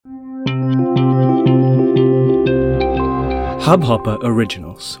Hubhopper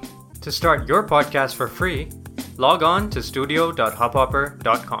Originals. To start your podcast for free, log on to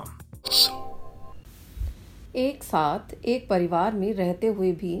studio.hubhopper.com. एक साथ एक परिवार में रहते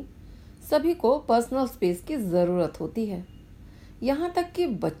हुए भी सभी को पर्सनल स्पेस की ज़रूरत होती है। यहाँ तक कि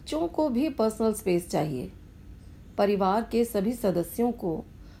बच्चों को भी पर्सनल स्पेस चाहिए। परिवार के सभी सदस्यों को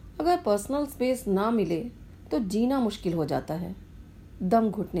अगर पर्सनल स्पेस ना मिले तो जीना मुश्किल हो जाता है, दम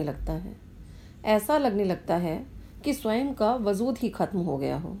घुटने लगता है, ऐसा लगने लगता है कि स्वयं का वजूद ही खत्म हो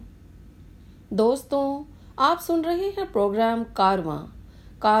गया हो। दोस्तों, आप सुन रहे हैं प्रोग्राम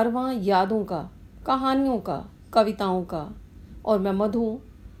कारवां यादों का, कहानियों का, कविताओं का, और मैं मधु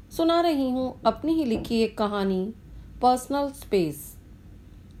सुना रही हूँ अपनी ही लिखी एक कहानी पर्सनल स्पेस।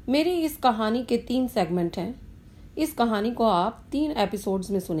 मेरी इस कहानी के 3 सेगमेंट हैं। इस कहानी को आप 3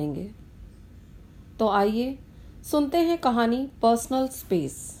 एपिसोड्स में सुनेंगे। तो आइए सुनते हैं कहानी पर्सनल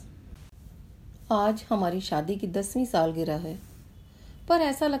स्पेस। आज हमारी शादी की 10वीं सालगिरह है, पर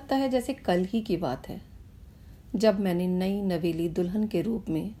ऐसा लगता है जैसे कल ही की बात है, जब मैंने नई नवेली दुल्हन के रूप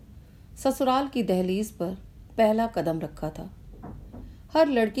में ससुराल की दहलीज पर पहला कदम रखा था। हर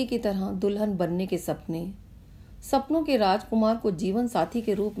लड़की की तरह दुल्हन बनने के सपनों के राजकुमार को जीवन साथी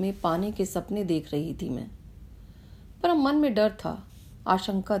के रूप में पाने के सपने देख रही थी मैं। पर मन में डर था,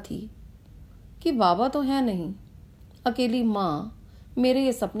 आशंका थी कि बाबा तो है नहीं, अकेली माँ मेरे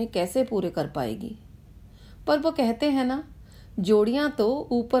ये सपने कैसे पूरे कर पाएगी। पर वो कहते हैं ना, जोड़ियां तो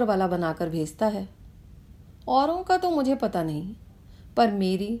ऊपर वाला बनाकर भेजता है। औरों का तो मुझे पता नहीं, पर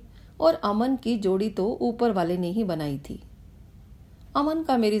मेरी और अमन की जोड़ी तो ऊपर वाले ने ही बनाई थी। अमन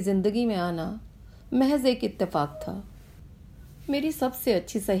का मेरी जिंदगी में आना महज एक इत्तेफाक था। मेरी सबसे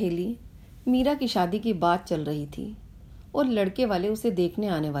अच्छी सहेली मीरा की शादी की बात चल रही थी और लड़के वाले उसे देखने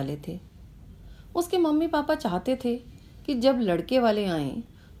आने वाले थे। उसके मम्मी पापा चाहते थे कि जब लड़के वाले आएं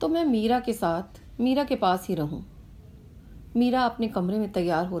तो मैं मीरा के साथ मीरा के पास ही रहूं। मीरा अपने कमरे में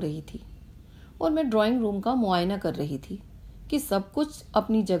तैयार हो रही थी और मैं ड्राइंग रूम का मुआयना कर रही थी कि सब कुछ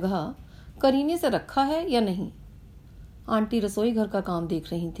अपनी जगह करीने से रखा है या नहीं। आंटी रसोई घर का काम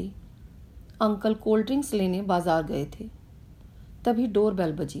देख रही थी। अंकल कोल्ड ड्रिंक्स लेने बाजार गए थे। तभी डोर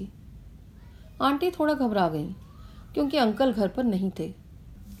बेल बजी। आंटी थोड़ा घबरा गईं क्योंकि अंकल घर पर नहीं थे।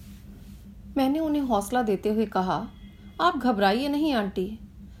 मैंने उन्हें हौसला देते हुए कहा, आप घबराइए नहीं आंटी,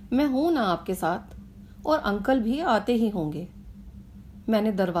 मैं हूं ना आपके साथ, और अंकल भी आते ही होंगे।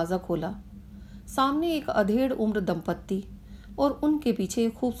 मैंने दरवाज़ा खोला। सामने एक अधेड़ उम्र दंपत्ति और उनके पीछे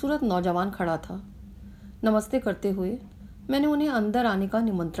एक खूबसूरत नौजवान खड़ा था। नमस्ते करते हुए मैंने उन्हें अंदर आने का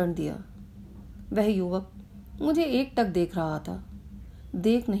निमंत्रण दिया। वह युवक मुझे एकटक देख रहा था,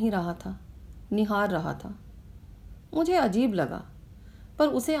 देख नहीं रहा था, निहार रहा था। मुझे अजीब लगा, पर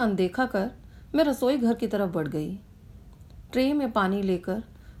उसे अनदेखा कर मैं रसोई घर की तरफ बढ़ गई। ट्रे में पानी लेकर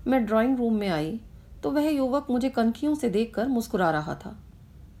मैं ड्राइंग रूम में आई तो वह युवक मुझे कनखियों से देखकर मुस्कुरा रहा था।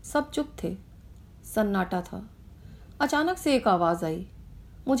 सब चुप थे, सन्नाटा था। अचानक से एक आवाज़ आई,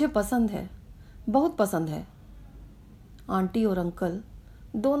 मुझे पसंद है, बहुत पसंद है। आंटी और अंकल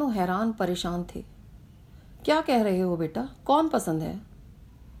दोनों हैरान परेशान थे। क्या कह रहे हो बेटा, कौन पसंद है?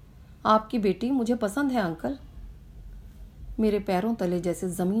 आपकी बेटी मुझे पसंद है अंकल। मेरे पैरों तले जैसे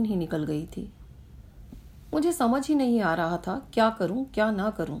ज़मीन ही निकल गई थी। मुझे समझ ही नहीं आ रहा था क्या करूं क्या ना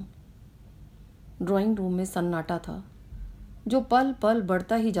करूं। ड्राइंग रूम में सन्नाटा था जो पल पल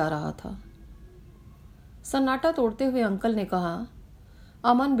बढ़ता ही जा रहा था। सन्नाटा तोड़ते हुए अंकल ने कहा,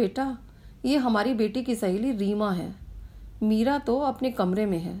 अमन बेटा, ये हमारी बेटी की सहेली रीमा है। मीरा तो अपने कमरे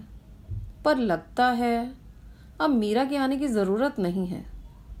में है, पर लगता है अब मीरा के आने की ज़रूरत नहीं है।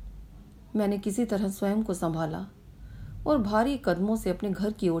 मैंने किसी तरह स्वयं को संभाला और भारी कदमों से अपने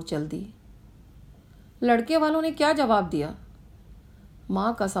घर की ओर चल दी। लड़के वालों ने क्या जवाब दिया?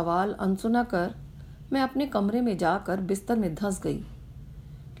 माँ का सवाल अनसुना कर मैं अपने कमरे में जाकर बिस्तर में धंस गई।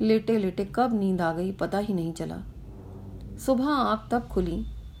 लेटे लेटे कब नींद आ गई पता ही नहीं चला। सुबह आँख तब खुली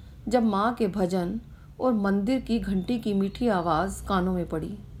जब माँ के भजन और मंदिर की घंटी की मीठी आवाज़ कानों में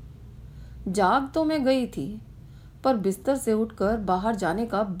पड़ी। जाग तो मैं गई थी, पर बिस्तर से उठकर बाहर जाने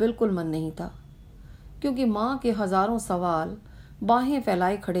का बिल्कुल मन नहीं था, क्योंकि माँ के हजारों सवाल बाहें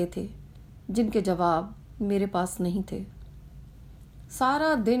फैलाए खड़े थे जिनके जवाब मेरे पास नहीं थे।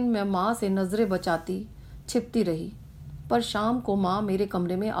 सारा दिन मैं माँ से नज़रें बचाती छिपती रही, पर शाम को माँ मेरे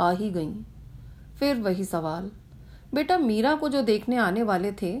कमरे में आ ही गईं। फिर वही सवाल, बेटा मीरा को जो देखने आने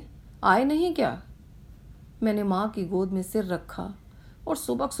वाले थे आए नहीं क्या? मैंने माँ की गोद में सिर रखा और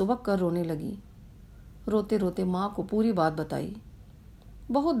सुबक सुबक कर रोने लगी। रोते रोते माँ को पूरी बात बताई।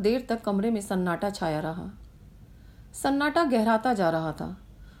 बहुत देर तक कमरे में सन्नाटा छाया रहा। सन्नाटा गहराता जा रहा था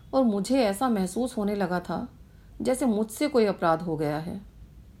और मुझे ऐसा महसूस होने लगा था जैसे मुझसे कोई अपराध हो गया है।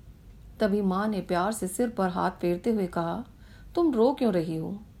 तभी माँ ने प्यार से सिर पर हाथ फेरते हुए कहा, तुम रो क्यों रही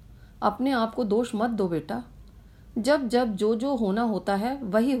हो? अपने आप को दोष मत दो बेटा। जब जब जो जो होना होता है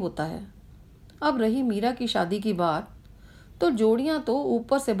वही होता है। अब रही मीरा की शादी की बात, तो जोड़ियां तो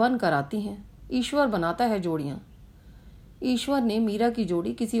ऊपर से बन कर आती हैं, ईश्वर बनाता है जोड़ियां। ईश्वर ने मीरा की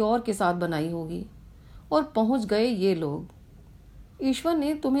जोड़ी किसी और के साथ बनाई होगी और पहुंच गए ये लोग। ईश्वर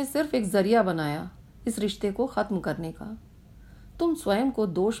ने तुम्हें सिर्फ एक जरिया बनाया इस रिश्ते को खत्म करने का। तुम स्वयं को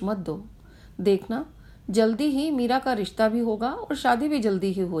दोष मत दो। देखना, जल्दी ही मीरा का रिश्ता भी होगा और शादी भी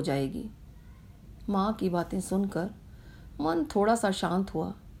जल्दी ही हो जाएगी। माँ की बातें सुनकर मन थोड़ा सा शांत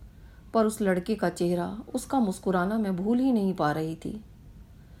हुआ, पर उस लड़के का चेहरा, उसका मुस्कुराना मैं भूल ही नहीं पा रही थी।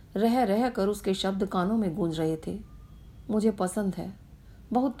 रह रह कर उसके शब्द कानों में गूंज रहे थे, मुझे पसंद है,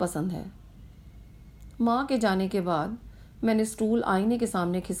 बहुत पसंद है। माँ के जाने के बाद मैंने स्टूल आईने के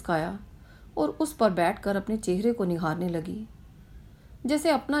सामने खिसकाया और उस पर बैठकर अपने चेहरे को निहारने लगी, जैसे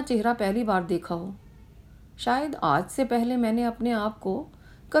अपना चेहरा पहली बार देखा हो। शायद आज से पहले मैंने अपने आप को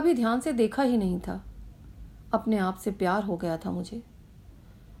कभी ध्यान से देखा ही नहीं था। अपने आप से प्यार हो गया था मुझे।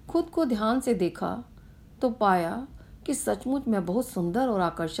 खुद को ध्यान से देखा तो पाया कि सचमुच मैं बहुत सुंदर और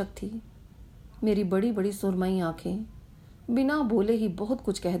आकर्षक थी। मेरी बड़ी बड़ी सुरमई आंखें बिना बोले ही बहुत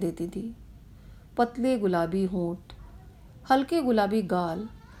कुछ कह देती थी। पतले गुलाबी होंठ, हल्के गुलाबी गाल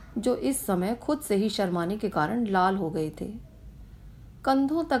जो इस समय खुद से ही शर्माने के कारण लाल हो गए थे,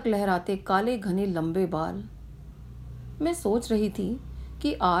 कंधों तक लहराते काले घने लंबे बाल। मैं सोच रही थी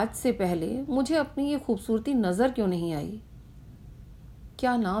कि आज से पहले मुझे अपनी ये खूबसूरती नजर क्यों नहीं आई।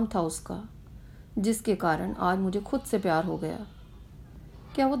 क्या नाम था उसका जिसके कारण आज मुझे खुद से प्यार हो गया?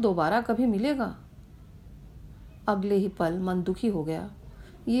 क्या वो दोबारा कभी मिलेगा? अगले ही पल मन दुखी हो गया,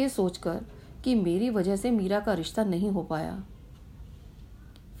 ये सोचकर कि मेरी वजह से मीरा का रिश्ता नहीं हो पाया।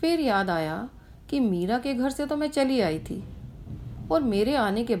 फिर याद आया कि मीरा के घर से तो मैं चली आई थी और मेरे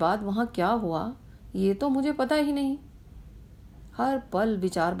आने के बाद वहां क्या हुआ ये तो मुझे पता ही नहीं। हर पल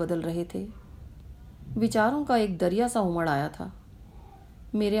विचार बदल रहे थे। विचारों का एक दरिया सा उमड़ आया था।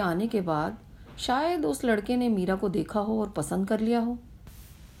 मेरे आने के बाद शायद उस लड़के ने मीरा को देखा हो और पसंद कर लिया हो।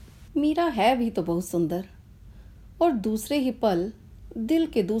 मीरा है भी तो बहुत सुंदर। और दूसरे ही पल दिल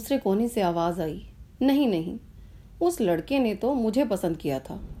के दूसरे कोने से आवाज आई, नहीं नहीं, उस लड़के ने तो मुझे पसंद किया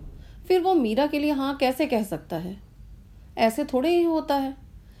था, फिर वो मीरा के लिए हाँ कैसे कह सकता है? ऐसे थोड़े ही होता है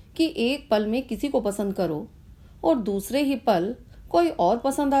कि एक पल में किसी को पसंद करो और दूसरे ही पल कोई और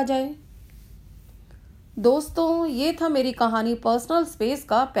पसंद आ जाए। दोस्तों, ये था मेरी कहानी पर्सनल स्पेस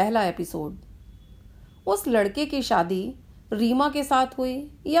का पहला एपिसोड। उस लड़के की शादी रीमा के साथ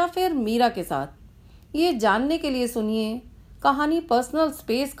हुई या फिर मीरा के साथ, ये जानने के लिए सुनिए कहानी पर्सनल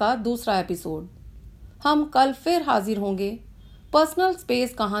स्पेस का दूसरा एपिसोड। हम कल फिर हाजिर होंगे पर्सनल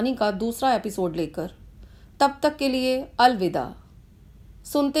स्पेस कहानी का दूसरा एपिसोड लेकर। तब तक के लिए अलविदा।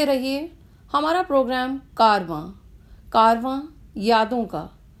 सुनते रहिए हमारा प्रोग्राम कारवां यादों का,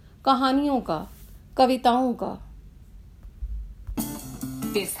 कहानियों का, कविताओं का।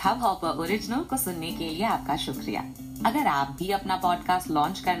 इस हब हॉपर ओरिजिनल को सुनने के लिए आपका शुक्रिया। अगर आप भी अपना पॉडकास्ट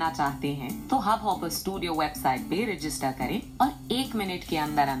लॉन्च करना चाहते हैं तो हब हॉपर स्टूडियो वेबसाइट पे रजिस्टर करें और 1 मिनट के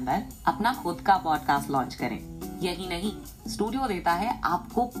अंदर अंदर अपना खुद का पॉडकास्ट लॉन्च करें। यही नहीं, स्टूडियो देता है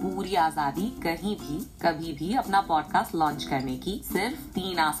आपको पूरी आजादी कहीं भी कभी भी अपना पॉडकास्ट लॉन्च करने की, सिर्फ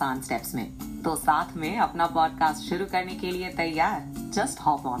 3 आसान स्टेप्स में। तो साथ में अपना पॉडकास्ट शुरू करने के लिए तैयार? Just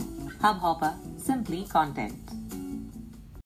hop on Hubhopper, simply content.